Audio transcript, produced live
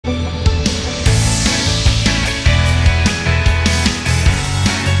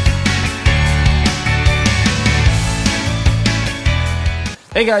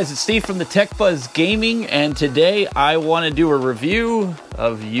Hey guys, it's Steve from the Tech Buzz Gaming, and today I want to do a review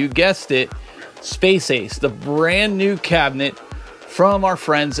of, you guessed it, Space Ace, the brand new cabinet from our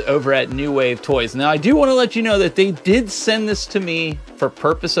friends over at New Wave Toys. Now, I do want to let you know that they did send this to me for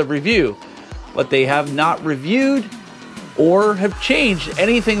purpose of review, but they have not reviewed or have changed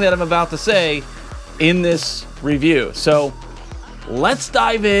anything that I'm about to say in this review. So let's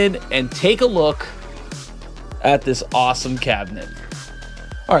dive in and take a look at this awesome cabinet.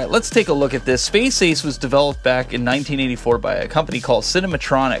 All right, let's take a look at this. Space Ace was developed back in 1984 by a company called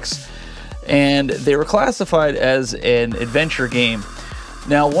Cinematronics, and they were classified as an adventure game.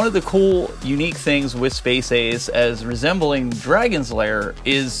 Now, one of the cool, unique things with Space Ace, as resembling Dragon's Lair,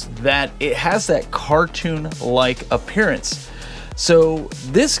 is that it has that cartoon-like appearance. So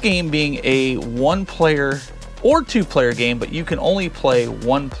this game being a one-player or two-player game, but you can only play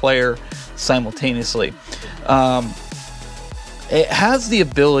one player simultaneously. It has the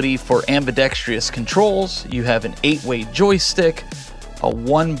ability for ambidextrous controls. You have an 8-way joystick, a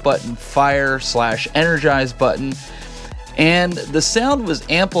 1-button fire/energize button, and the sound was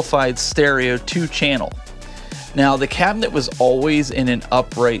amplified stereo 2-channel. Now, the cabinet was always in an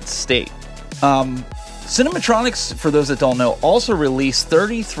upright state. Cinematronics, for those that don't know, also released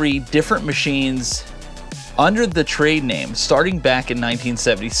 33 different machines under the trade name starting back in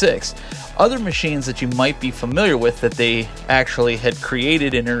 1976. Other machines that you might be familiar with that they actually had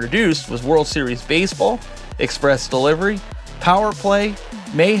created and introduced was World Series Baseball, Express Delivery, Power Play,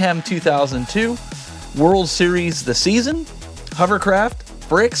 Mayhem 2002, World Series The Season, Hovercraft,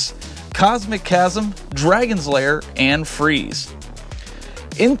 Bricks, Cosmic Chasm, Dragon's Lair, and Freeze.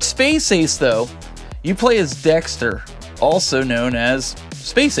 In Space Ace, though, you play as Dexter, also known as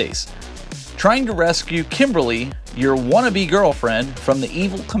Space Ace, trying to rescue Kimberly, your wannabe girlfriend, from the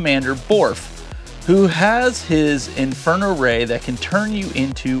evil Commander Borf, who has his Inferno Ray that can turn you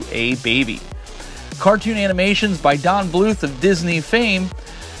into a baby. Cartoon animations by Don Bluth of Disney fame,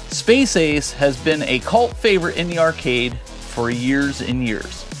 Space Ace has been a cult favorite in the arcade for years and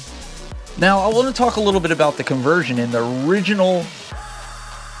years. Now, I want to talk a little bit about the conversion in the original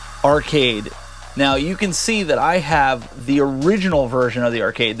arcade. Now, you can see that I have the original version of the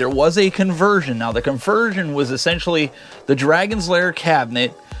arcade. There was a conversion. Now, the conversion was essentially the Dragon's Lair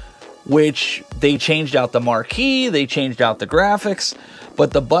cabinet, which they changed out the marquee, they changed out the graphics,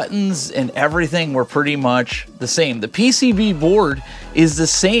 but the buttons and everything were pretty much the same. The PCB board is the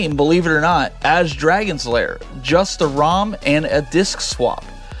same, believe it or not, as Dragon's Lair, just the ROM and a disc swap.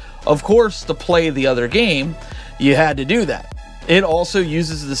 Of course, to play the other game, you had to do that. It also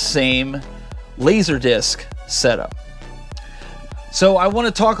uses the same Laserdisc setup. So I want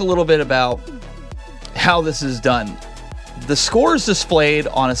to talk a little bit about how this is done. The score is displayed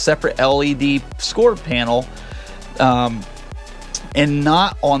on a separate LED score panel and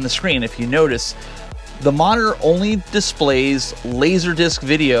not on the screen. If you notice, the monitor only displays Laserdisc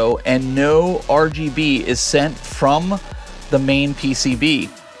video and no RGB is sent from the main PCB.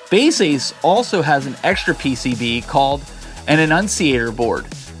 Space Ace also has an extra PCB called an annunciator board.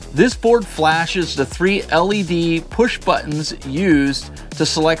 This board flashes the 3 LED push buttons used to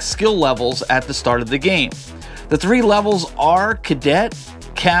select skill levels at the start of the game. The 3 levels are Cadet,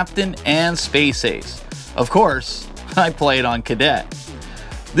 Captain, and Space Ace. Of course, I played on Cadet.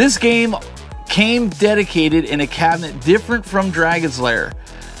 This game came dedicated in a cabinet different from Dragon's Lair,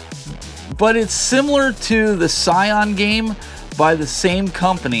 but it's similar to the Scion game by the same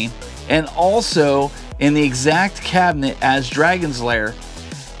company and also in the exact cabinet as Dragon's Lair,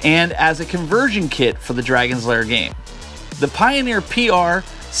 and as a conversion kit for the Dragon's Lair game. The Pioneer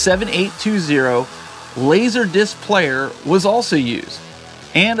PR7820 Laserdisc player was also used,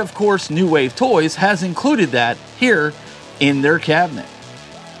 and of course New Wave Toys has included that here in their cabinet.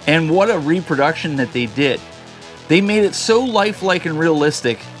 And what a reproduction that they did. They made it so lifelike and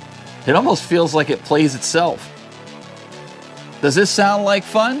realistic, it almost feels like it plays itself. Does this sound like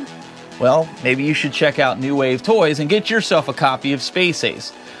fun? Well, maybe you should check out New Wave Toys and get yourself a copy of Space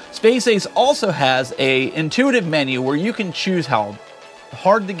Ace. Space Ace also has an intuitive menu where you can choose how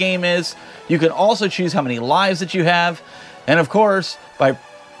hard the game is. You can also choose how many lives that you have. And of course, by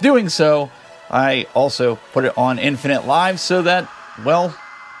doing so, I also put it on infinite lives so that, well,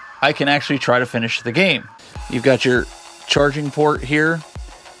 I can actually try to finish the game. You've got your charging port here.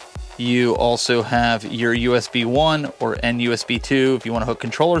 You also have your USB 1 or USB 2 if you want to hook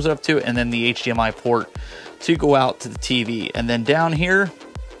controllers up to it, and then the HDMI port to go out to the TV. And then down here,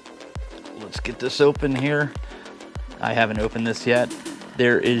 let's get this open here. I haven't opened this yet.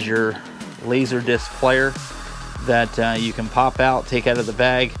 There is your Laserdisc player that you can pop out, take out of the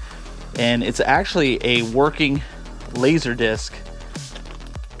bag, and it's actually a working Laserdisc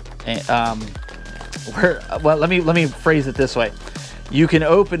well, let me phrase it this way. You can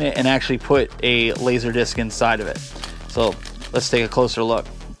open it and actually put a laser disc inside of it. So let's take a closer look.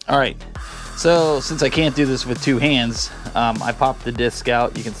 All right, so since I can't do this with two hands, I popped the disc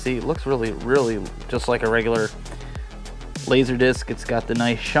out. You can see it looks really just like a regular laser disc. It's got the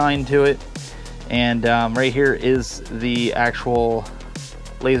nice shine to it. And right here is the actual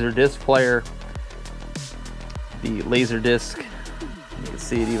laser disc player. The laser disc, you can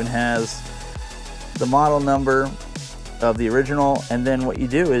see it even has the model number of the original, and then what you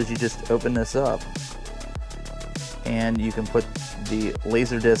do is you just open this up and you can put the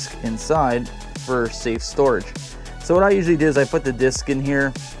laser disc inside for safe storage. So what I usually do is I put the disc in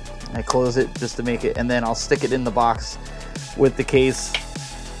here, I close it just to make it, and then I'll stick it in the box with the case.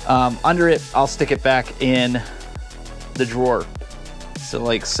 Under it, I'll stick it back in the drawer. So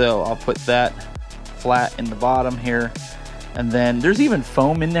like so, I'll put that flat in the bottom here, and then there's even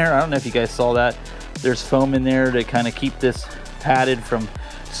foam in there. I don't know if you guys saw that. There's foam in there to kind of keep this padded from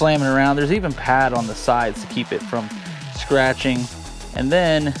slamming around. There's even pad on the sides to keep it from scratching. And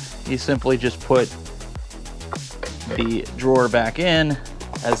then you simply just put the drawer back in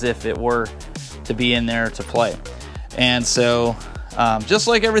as if it were to be in there to play. And so just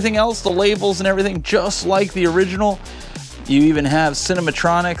like everything else, the labels and everything, just like the original. You even have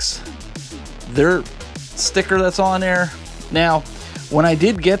Cinematronics, their sticker that's on there. Now, when I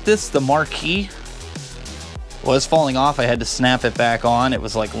did get this, the marquee was falling off. I had to snap it back on. It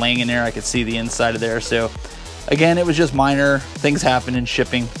was like laying in there. I could see the inside of there. So again, it was just minor things happen in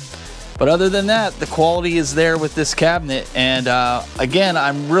shipping. But other than that, the quality is there with this cabinet. And again,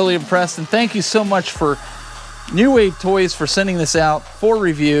 I'm really impressed. And thank you so much for New Wave Toys for sending this out for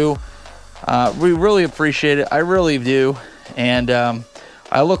review. We really appreciate it. I really do. And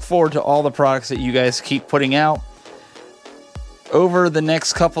I look forward to all the products that you guys keep putting out over the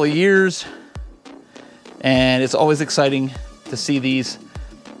next couple of years. And it's always exciting to see these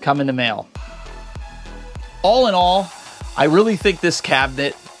come in the mail. All in all, I really think this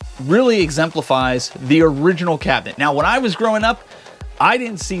cabinet really exemplifies the original cabinet. Now, when I was growing up, I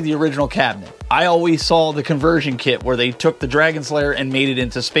didn't see the original cabinet. I always saw the conversion kit where they took the Dragon Slayer and made it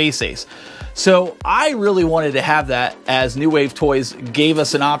into Space Ace. So I really wanted to have that, as New Wave Toys gave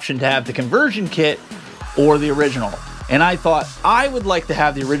us an option to have the conversion kit or the original. And I thought I would like to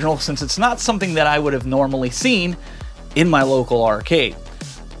have the original, since it's not something that I would have normally seen in my local arcade.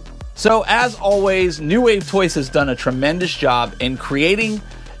 So as always, New Wave Toys has done a tremendous job in creating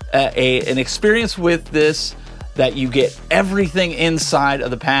an experience with this, that you get everything inside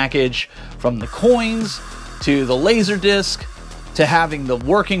of the package, from the coins to the laser disc to having the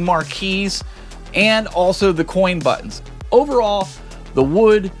working marquees and also the coin buttons. Overall, the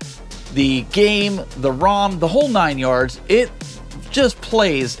wood, the game, the ROM, the whole 9 yards, it just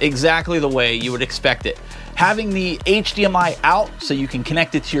plays exactly the way you would expect it. Having the HDMI out so you can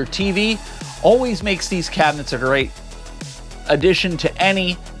connect it to your TV always makes these cabinets a great addition to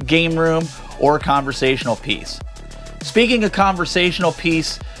any game room or conversational piece. Speaking of conversational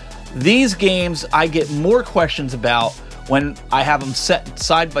piece, these games I get more questions about when I have them set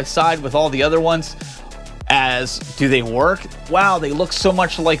side by side with all the other ones. As, do they work? Wow, they look so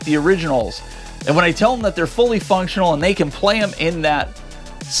much like the originals. And when I tell them that they're fully functional and they can play them in that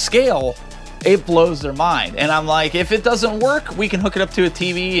scale, it blows their mind. And I'm like, if it doesn't work, we can hook it up to a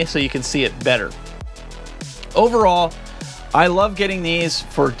TV so you can see it better. Overall, I love getting these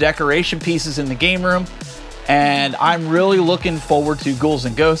for decoration pieces in the game room. And I'm really looking forward to Ghouls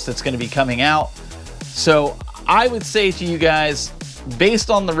and Ghosts that's going to be coming out. So I would say to you guys, based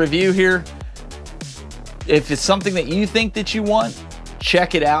on the review here, if it's something that you think that you want,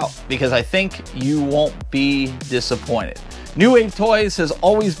 check it out, because I think you won't be disappointed. New Wave Toys has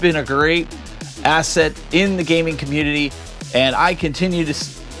always been a great asset in the gaming community, and I continue to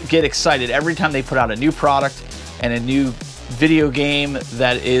get excited every time they put out a new product and a new video game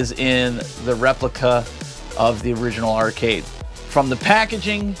that is in the replica of the original arcade. From the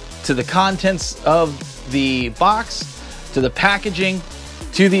packaging to the contents of the box to the packaging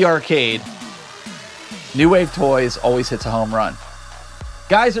to the arcade, New Wave Toys always hits a home run.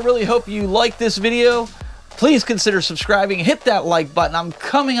 Guys, I really hope you like this video. Please consider subscribing, hit that like button. I'm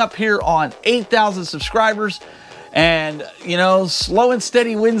coming up here on 8,000 subscribers, and you know, slow and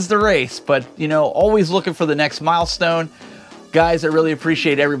steady wins the race, but you know, always looking for the next milestone. Guys, I really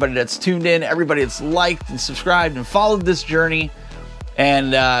appreciate everybody that's tuned in, everybody that's liked and subscribed and followed this journey.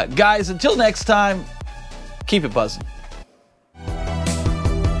 And guys, until next time, keep it buzzing.